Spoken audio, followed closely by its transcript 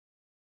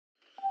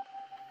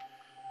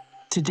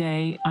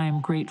Today, I am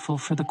grateful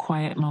for the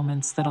quiet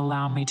moments that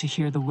allow me to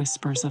hear the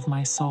whispers of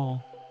my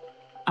soul.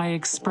 I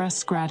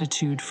express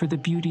gratitude for the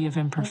beauty of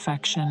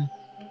imperfection,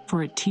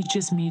 for it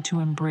teaches me to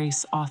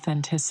embrace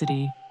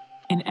authenticity.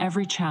 In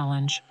every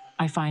challenge,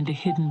 I find a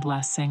hidden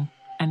blessing,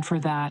 and for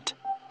that,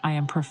 I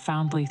am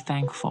profoundly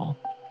thankful.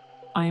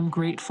 I am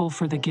grateful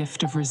for the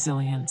gift of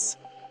resilience,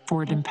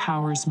 for it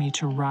empowers me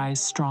to rise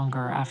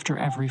stronger after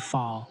every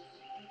fall.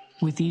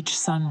 With each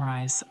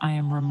sunrise, I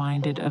am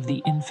reminded of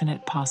the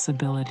infinite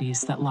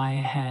possibilities that lie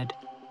ahead,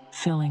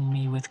 filling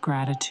me with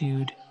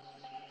gratitude.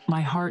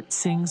 My heart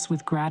sings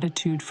with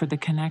gratitude for the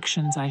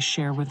connections I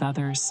share with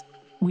others,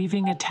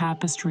 weaving a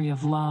tapestry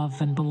of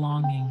love and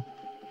belonging.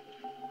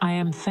 I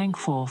am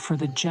thankful for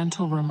the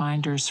gentle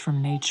reminders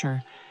from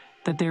nature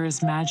that there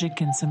is magic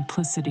in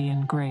simplicity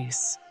and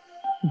grace.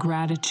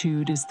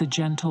 Gratitude is the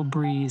gentle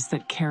breeze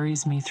that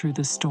carries me through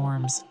the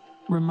storms,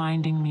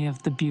 reminding me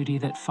of the beauty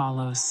that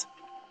follows.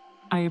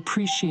 I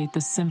appreciate the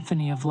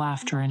symphony of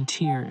laughter and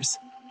tears,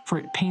 for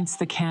it paints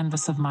the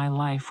canvas of my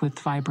life with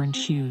vibrant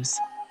hues.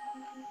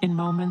 In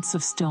moments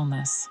of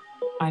stillness,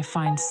 I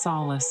find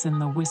solace in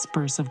the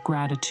whispers of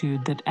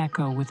gratitude that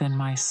echo within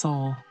my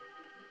soul.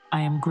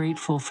 I am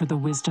grateful for the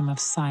wisdom of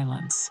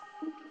silence,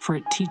 for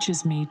it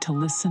teaches me to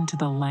listen to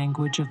the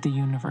language of the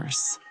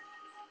universe.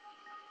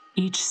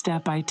 Each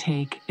step I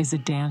take is a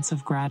dance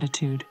of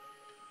gratitude,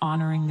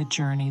 honoring the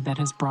journey that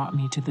has brought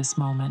me to this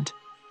moment.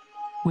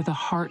 With a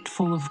heart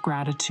full of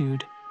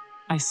gratitude,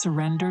 I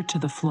surrender to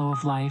the flow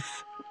of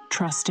life,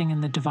 trusting in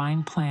the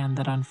divine plan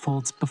that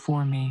unfolds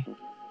before me.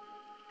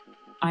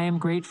 I am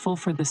grateful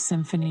for the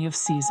symphony of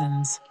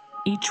seasons,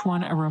 each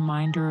one a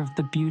reminder of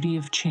the beauty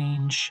of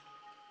change.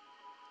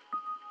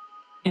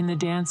 In the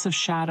dance of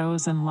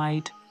shadows and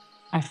light,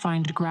 I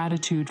find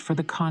gratitude for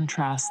the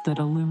contrast that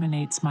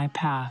illuminates my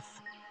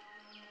path.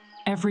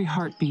 Every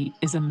heartbeat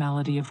is a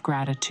melody of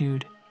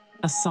gratitude,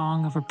 a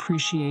song of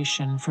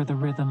appreciation for the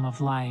rhythm of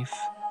life.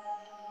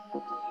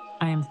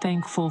 I am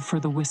thankful for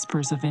the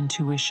whispers of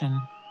intuition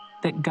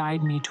that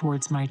guide me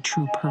towards my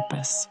true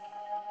purpose.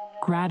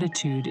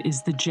 Gratitude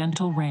is the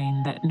gentle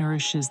rain that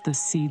nourishes the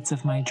seeds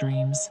of my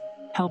dreams,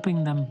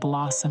 helping them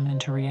blossom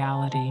into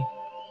reality.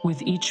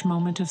 With each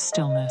moment of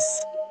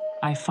stillness,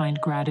 I find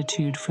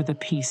gratitude for the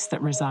peace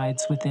that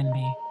resides within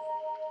me.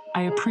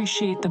 I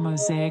appreciate the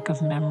mosaic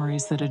of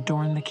memories that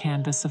adorn the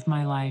canvas of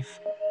my life,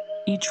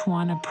 each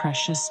one a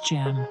precious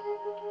gem.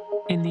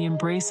 In the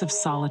embrace of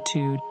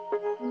solitude,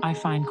 I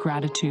find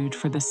gratitude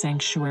for the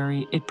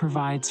sanctuary it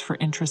provides for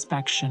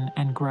introspection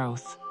and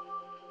growth.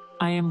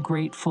 I am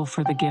grateful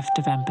for the gift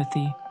of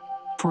empathy,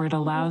 for it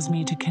allows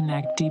me to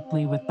connect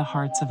deeply with the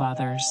hearts of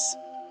others.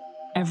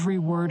 Every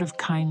word of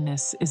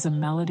kindness is a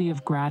melody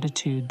of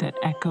gratitude that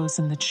echoes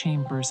in the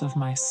chambers of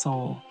my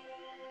soul.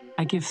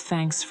 I give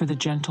thanks for the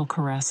gentle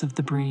caress of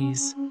the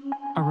breeze,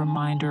 a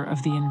reminder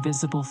of the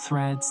invisible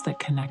threads that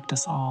connect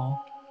us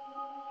all.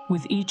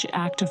 With each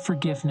act of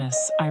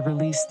forgiveness, I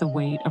release the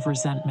weight of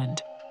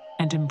resentment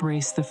and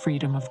embrace the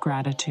freedom of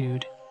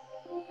gratitude.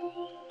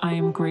 I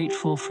am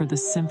grateful for the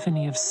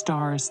symphony of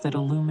stars that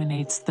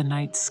illuminates the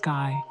night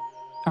sky,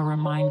 a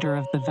reminder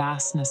of the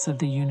vastness of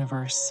the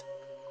universe.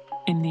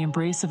 In the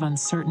embrace of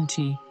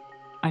uncertainty,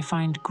 I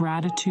find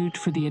gratitude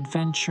for the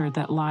adventure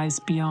that lies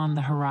beyond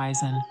the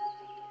horizon.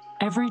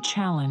 Every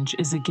challenge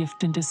is a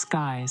gift in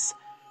disguise,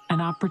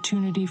 an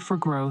opportunity for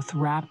growth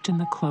wrapped in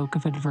the cloak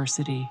of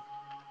adversity.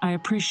 I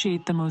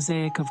appreciate the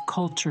mosaic of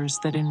cultures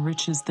that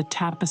enriches the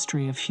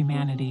tapestry of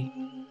humanity,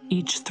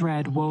 each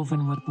thread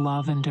woven with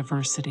love and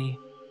diversity.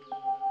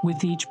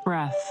 With each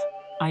breath,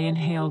 I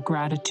inhale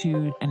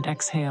gratitude and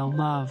exhale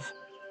love,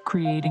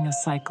 creating a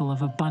cycle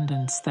of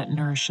abundance that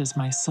nourishes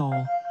my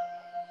soul.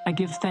 I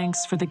give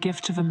thanks for the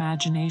gift of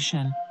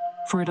imagination,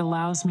 for it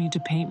allows me to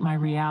paint my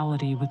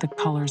reality with the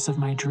colors of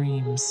my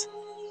dreams.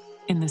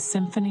 In the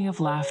symphony of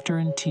laughter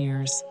and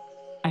tears,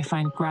 I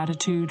find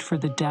gratitude for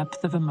the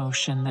depth of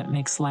emotion that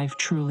makes life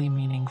truly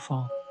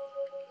meaningful.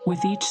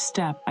 With each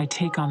step I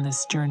take on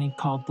this journey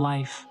called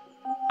life,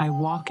 I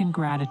walk in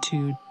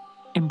gratitude,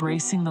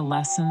 embracing the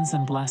lessons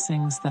and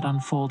blessings that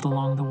unfold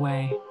along the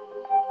way.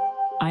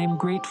 I am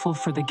grateful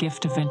for the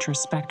gift of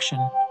introspection,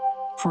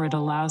 for it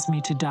allows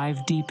me to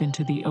dive deep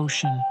into the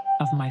ocean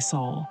of my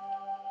soul.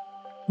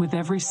 With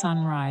every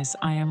sunrise,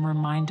 I am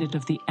reminded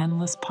of the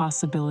endless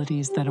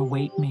possibilities that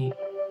await me,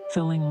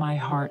 filling my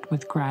heart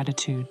with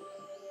gratitude.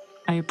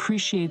 I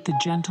appreciate the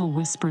gentle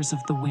whispers of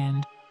the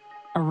wind,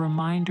 a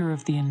reminder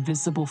of the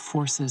invisible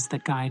forces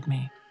that guide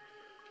me.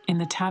 In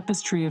the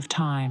tapestry of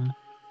time,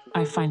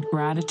 I find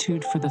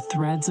gratitude for the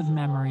threads of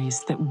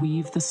memories that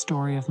weave the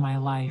story of my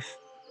life.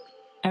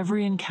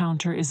 Every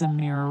encounter is a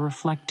mirror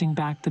reflecting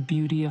back the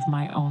beauty of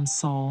my own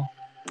soul,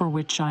 for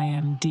which I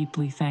am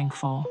deeply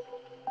thankful.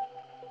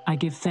 I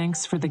give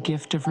thanks for the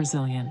gift of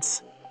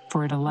resilience,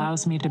 for it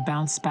allows me to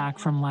bounce back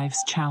from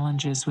life's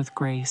challenges with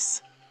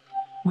grace.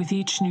 With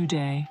each new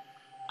day,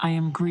 I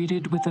am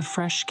greeted with a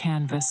fresh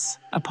canvas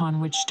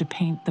upon which to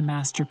paint the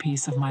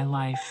masterpiece of my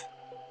life.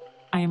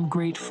 I am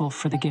grateful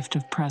for the gift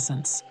of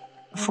presence,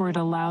 for it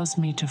allows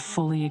me to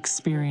fully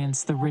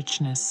experience the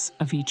richness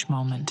of each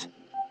moment.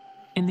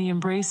 In the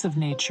embrace of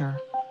nature,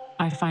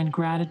 I find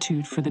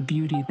gratitude for the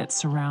beauty that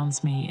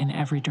surrounds me in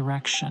every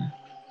direction.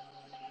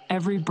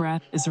 Every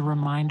breath is a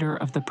reminder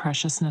of the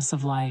preciousness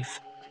of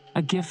life,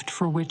 a gift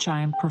for which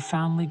I am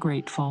profoundly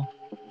grateful.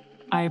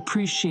 I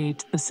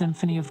appreciate the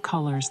symphony of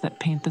colors that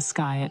paint the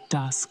sky at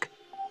dusk,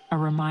 a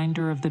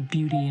reminder of the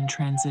beauty in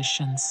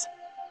transitions.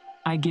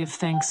 I give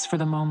thanks for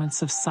the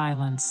moments of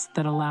silence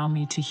that allow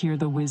me to hear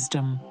the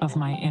wisdom of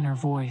my inner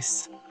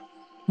voice.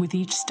 With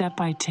each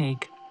step I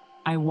take,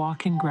 I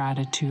walk in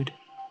gratitude,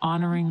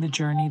 honoring the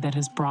journey that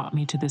has brought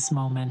me to this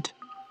moment.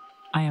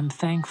 I am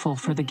thankful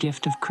for the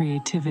gift of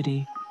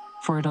creativity,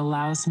 for it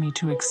allows me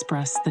to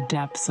express the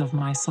depths of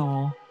my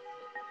soul.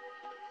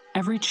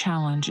 Every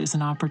challenge is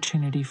an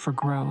opportunity for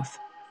growth,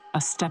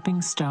 a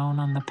stepping stone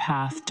on the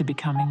path to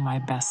becoming my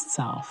best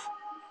self.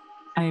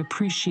 I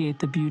appreciate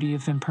the beauty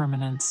of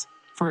impermanence,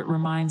 for it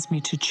reminds me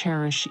to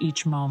cherish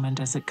each moment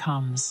as it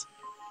comes.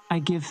 I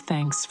give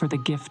thanks for the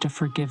gift of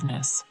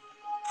forgiveness,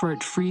 for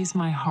it frees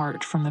my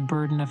heart from the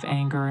burden of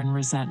anger and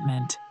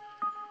resentment.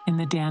 In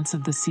the dance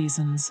of the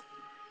seasons,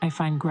 I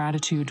find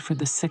gratitude for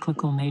the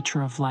cyclical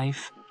nature of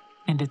life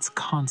and its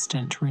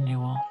constant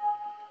renewal.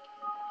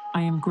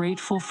 I am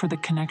grateful for the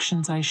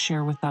connections I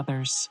share with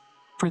others,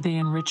 for they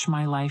enrich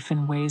my life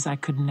in ways I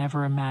could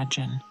never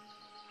imagine.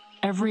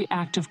 Every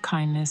act of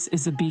kindness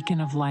is a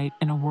beacon of light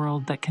in a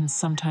world that can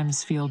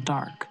sometimes feel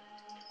dark,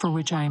 for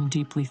which I am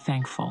deeply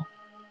thankful.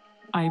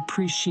 I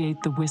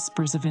appreciate the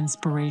whispers of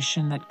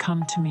inspiration that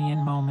come to me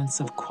in moments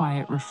of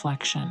quiet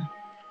reflection.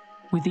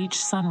 With each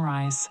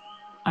sunrise,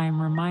 I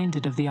am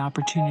reminded of the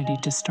opportunity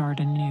to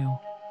start anew,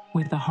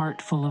 with a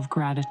heart full of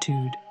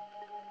gratitude.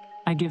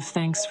 I give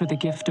thanks for the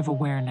gift of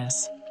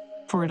awareness,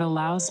 for it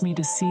allows me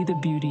to see the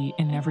beauty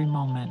in every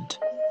moment.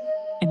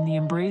 In the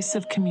embrace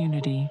of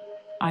community,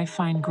 I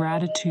find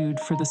gratitude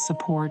for the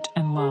support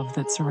and love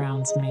that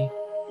surrounds me.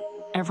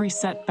 Every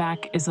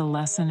setback is a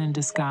lesson in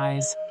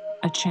disguise,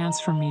 a chance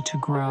for me to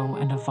grow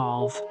and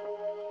evolve.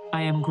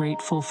 I am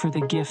grateful for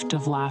the gift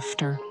of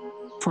laughter,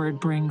 for it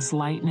brings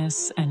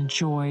lightness and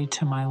joy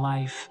to my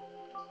life.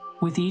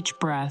 With each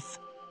breath,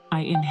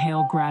 I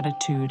inhale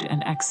gratitude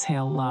and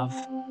exhale love,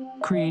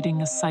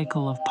 creating a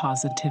cycle of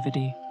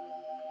positivity.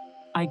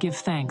 I give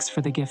thanks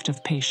for the gift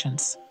of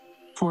patience,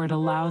 for it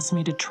allows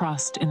me to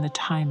trust in the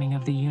timing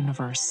of the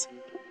universe.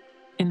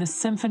 In the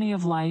symphony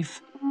of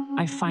life,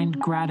 I find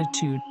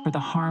gratitude for the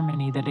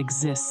harmony that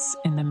exists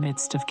in the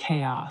midst of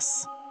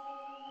chaos.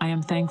 I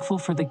am thankful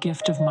for the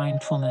gift of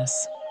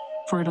mindfulness,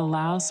 for it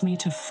allows me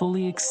to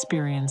fully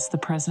experience the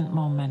present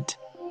moment.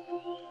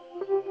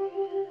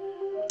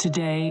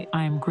 Today,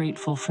 I am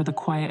grateful for the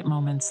quiet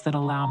moments that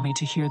allow me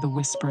to hear the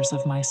whispers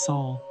of my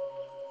soul.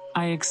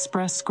 I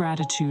express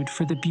gratitude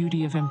for the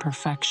beauty of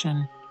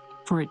imperfection,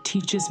 for it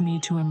teaches me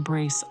to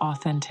embrace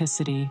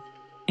authenticity.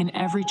 In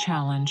every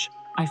challenge,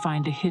 I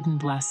find a hidden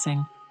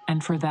blessing,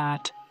 and for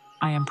that,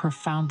 I am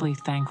profoundly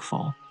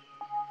thankful.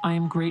 I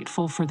am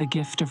grateful for the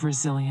gift of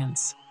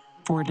resilience,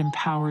 for it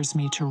empowers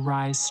me to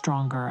rise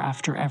stronger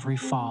after every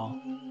fall.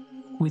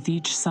 With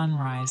each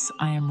sunrise,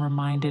 I am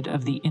reminded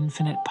of the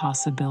infinite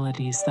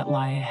possibilities that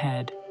lie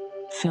ahead,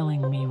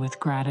 filling me with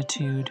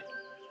gratitude.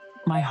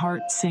 My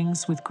heart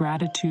sings with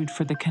gratitude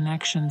for the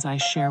connections I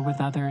share with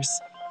others,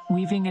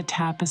 weaving a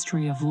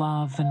tapestry of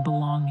love and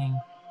belonging.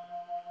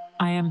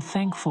 I am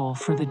thankful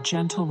for the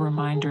gentle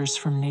reminders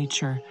from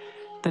nature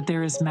that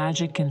there is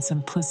magic in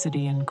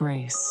simplicity and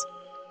grace.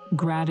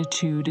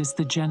 Gratitude is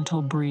the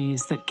gentle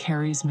breeze that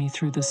carries me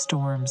through the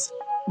storms,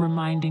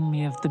 reminding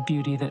me of the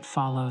beauty that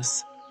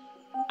follows.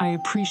 I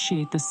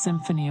appreciate the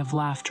symphony of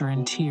laughter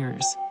and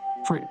tears,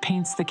 for it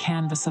paints the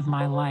canvas of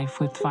my life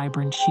with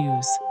vibrant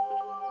hues.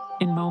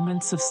 In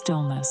moments of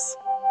stillness,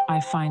 I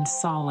find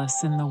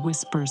solace in the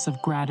whispers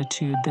of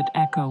gratitude that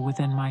echo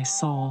within my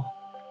soul.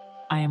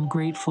 I am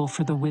grateful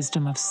for the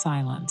wisdom of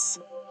silence,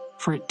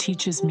 for it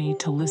teaches me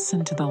to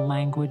listen to the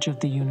language of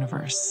the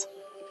universe.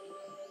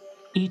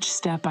 Each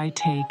step I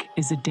take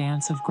is a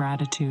dance of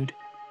gratitude,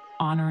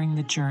 honoring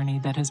the journey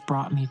that has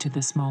brought me to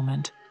this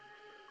moment.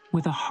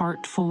 With a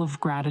heart full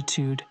of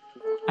gratitude,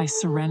 I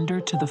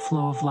surrender to the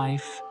flow of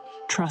life,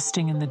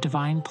 trusting in the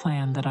divine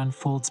plan that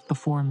unfolds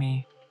before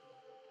me.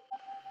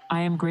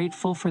 I am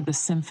grateful for the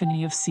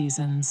symphony of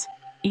seasons,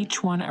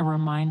 each one a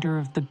reminder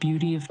of the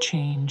beauty of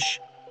change.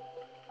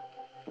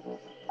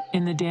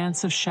 In the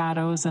dance of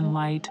shadows and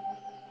light,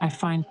 I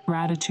find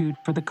gratitude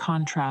for the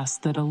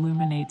contrast that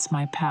illuminates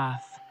my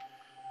path.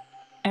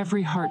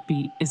 Every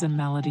heartbeat is a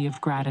melody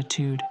of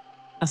gratitude,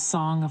 a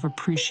song of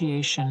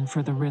appreciation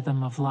for the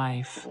rhythm of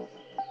life.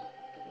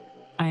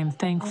 I am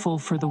thankful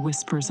for the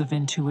whispers of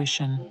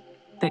intuition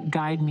that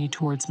guide me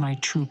towards my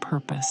true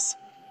purpose.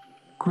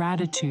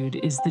 Gratitude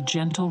is the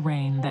gentle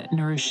rain that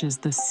nourishes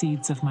the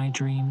seeds of my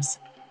dreams,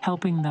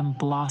 helping them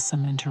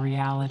blossom into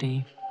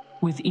reality.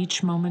 With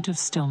each moment of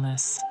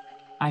stillness,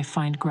 I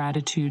find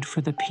gratitude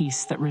for the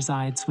peace that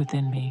resides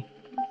within me.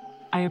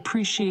 I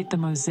appreciate the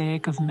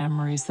mosaic of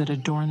memories that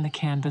adorn the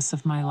canvas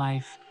of my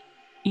life,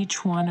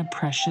 each one a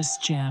precious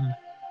gem.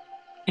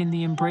 In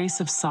the embrace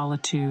of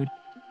solitude,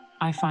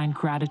 I find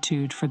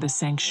gratitude for the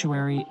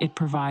sanctuary it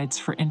provides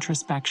for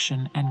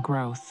introspection and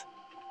growth.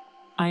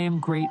 I am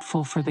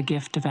grateful for the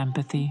gift of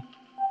empathy,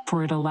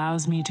 for it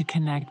allows me to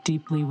connect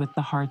deeply with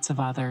the hearts of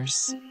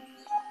others.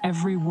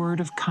 Every word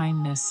of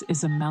kindness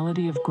is a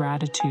melody of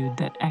gratitude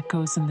that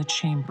echoes in the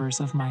chambers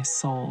of my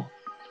soul.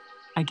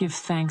 I give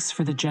thanks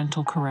for the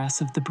gentle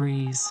caress of the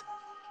breeze,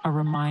 a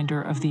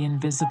reminder of the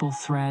invisible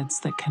threads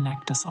that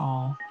connect us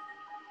all.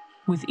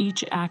 With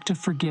each act of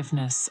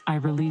forgiveness, I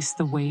release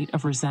the weight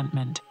of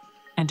resentment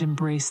and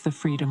embrace the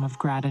freedom of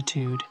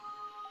gratitude.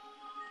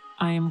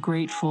 I am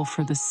grateful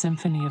for the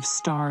symphony of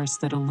stars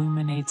that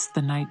illuminates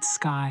the night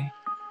sky,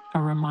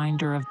 a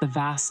reminder of the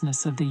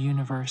vastness of the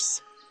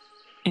universe.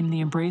 In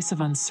the embrace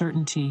of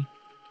uncertainty,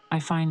 I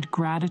find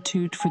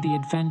gratitude for the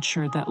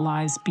adventure that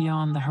lies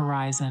beyond the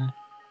horizon.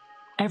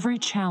 Every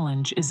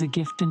challenge is a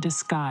gift in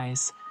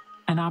disguise,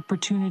 an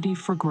opportunity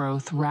for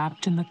growth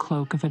wrapped in the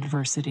cloak of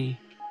adversity.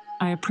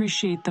 I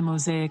appreciate the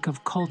mosaic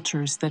of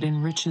cultures that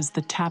enriches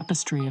the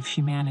tapestry of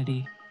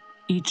humanity,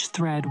 each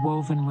thread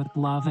woven with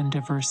love and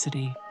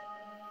diversity.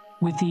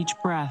 With each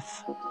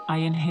breath, I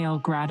inhale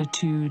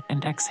gratitude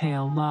and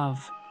exhale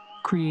love,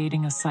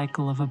 creating a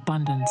cycle of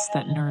abundance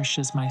that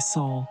nourishes my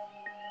soul.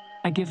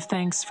 I give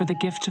thanks for the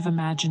gift of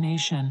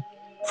imagination,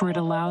 for it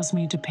allows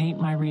me to paint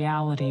my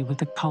reality with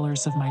the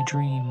colors of my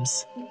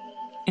dreams.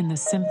 In the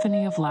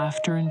symphony of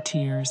laughter and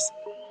tears,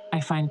 I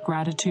find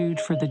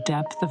gratitude for the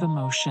depth of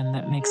emotion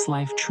that makes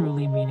life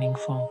truly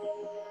meaningful.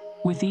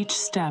 With each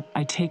step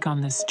I take on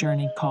this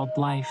journey called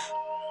life,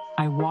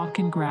 I walk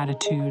in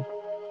gratitude,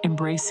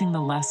 embracing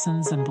the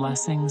lessons and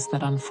blessings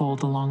that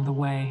unfold along the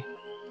way.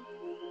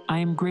 I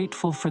am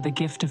grateful for the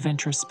gift of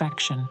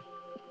introspection,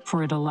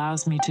 for it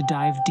allows me to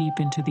dive deep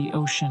into the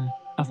ocean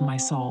of my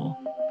soul.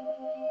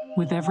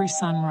 With every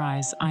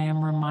sunrise, I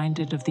am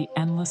reminded of the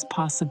endless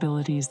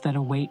possibilities that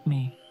await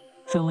me,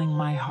 filling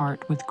my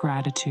heart with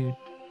gratitude.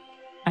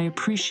 I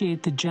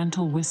appreciate the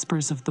gentle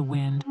whispers of the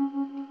wind,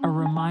 a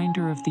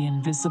reminder of the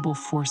invisible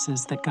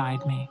forces that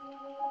guide me.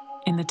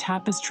 In the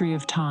tapestry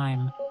of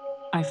time,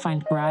 I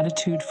find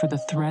gratitude for the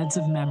threads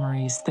of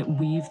memories that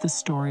weave the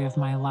story of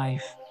my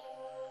life.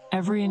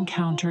 Every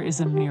encounter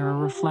is a mirror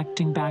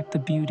reflecting back the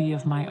beauty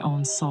of my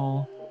own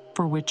soul,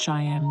 for which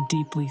I am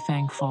deeply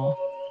thankful.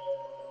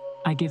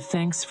 I give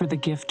thanks for the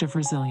gift of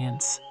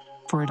resilience,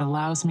 for it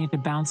allows me to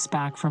bounce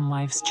back from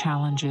life's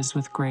challenges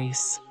with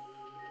grace.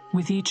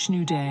 With each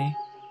new day,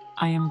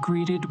 I am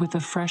greeted with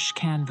a fresh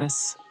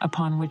canvas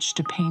upon which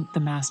to paint the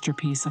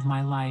masterpiece of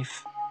my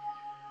life.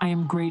 I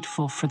am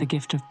grateful for the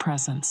gift of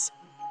presence,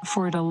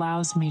 for it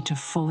allows me to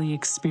fully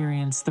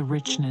experience the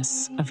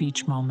richness of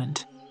each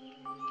moment.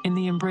 In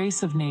the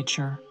embrace of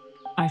nature,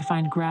 I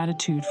find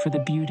gratitude for the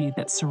beauty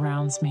that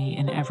surrounds me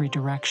in every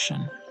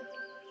direction.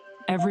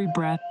 Every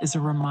breath is a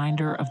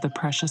reminder of the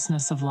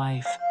preciousness of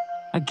life,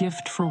 a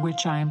gift for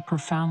which I am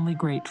profoundly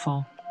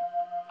grateful.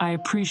 I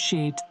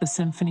appreciate the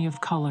symphony of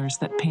colors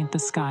that paint the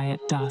sky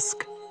at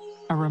dusk,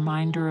 a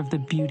reminder of the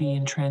beauty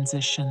in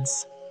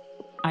transitions.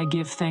 I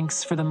give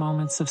thanks for the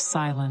moments of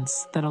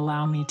silence that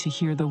allow me to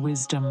hear the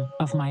wisdom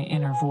of my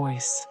inner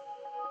voice.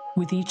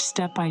 With each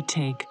step I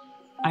take,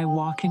 I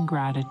walk in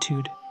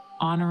gratitude,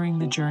 honoring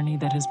the journey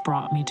that has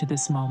brought me to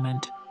this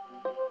moment.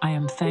 I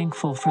am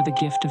thankful for the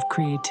gift of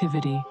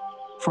creativity,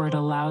 for it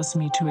allows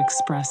me to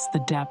express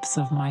the depths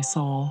of my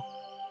soul.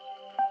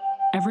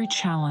 Every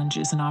challenge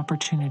is an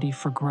opportunity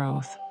for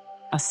growth,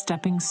 a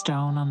stepping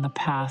stone on the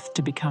path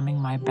to becoming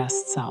my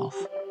best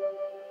self.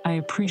 I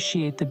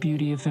appreciate the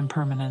beauty of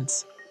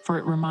impermanence, for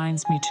it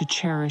reminds me to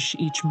cherish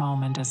each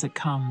moment as it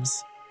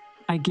comes.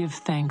 I give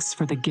thanks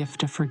for the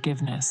gift of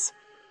forgiveness,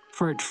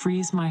 for it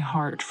frees my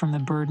heart from the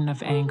burden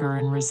of anger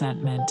and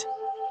resentment.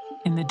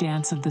 In the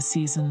dance of the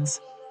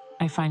seasons,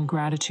 I find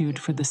gratitude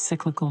for the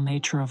cyclical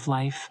nature of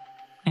life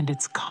and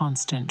its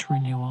constant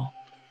renewal.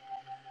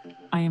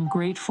 I am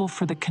grateful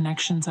for the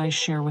connections I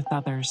share with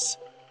others,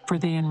 for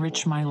they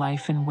enrich my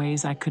life in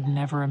ways I could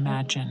never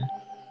imagine.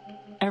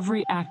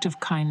 Every act of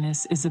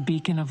kindness is a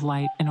beacon of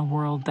light in a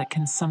world that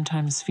can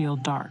sometimes feel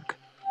dark,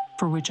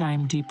 for which I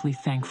am deeply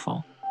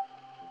thankful.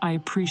 I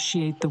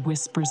appreciate the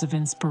whispers of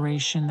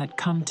inspiration that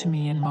come to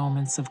me in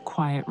moments of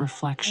quiet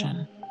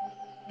reflection.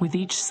 With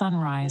each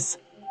sunrise,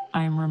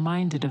 I am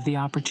reminded of the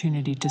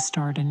opportunity to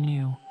start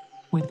anew,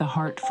 with a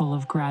heart full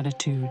of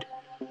gratitude.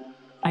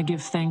 I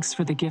give thanks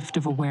for the gift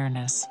of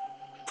awareness,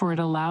 for it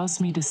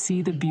allows me to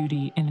see the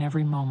beauty in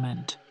every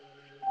moment.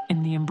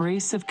 In the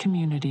embrace of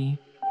community,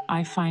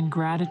 I find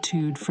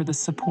gratitude for the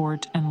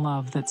support and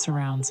love that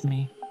surrounds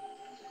me.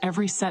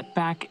 Every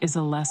setback is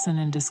a lesson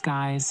in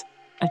disguise,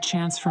 a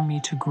chance for me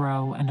to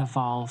grow and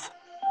evolve.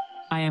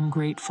 I am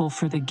grateful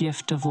for the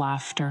gift of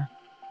laughter,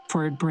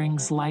 for it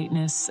brings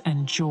lightness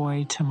and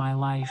joy to my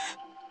life.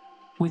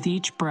 With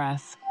each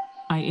breath,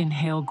 I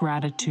inhale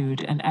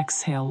gratitude and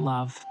exhale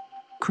love,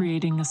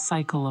 creating a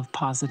cycle of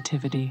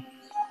positivity.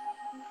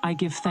 I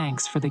give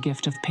thanks for the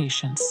gift of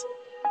patience,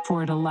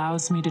 for it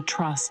allows me to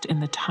trust in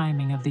the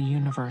timing of the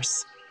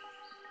universe.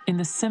 In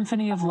the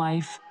symphony of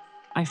life,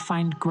 I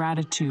find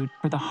gratitude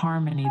for the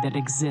harmony that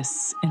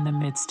exists in the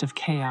midst of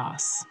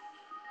chaos.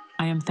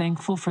 I am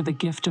thankful for the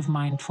gift of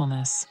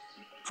mindfulness,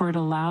 for it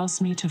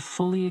allows me to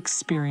fully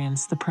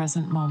experience the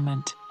present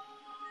moment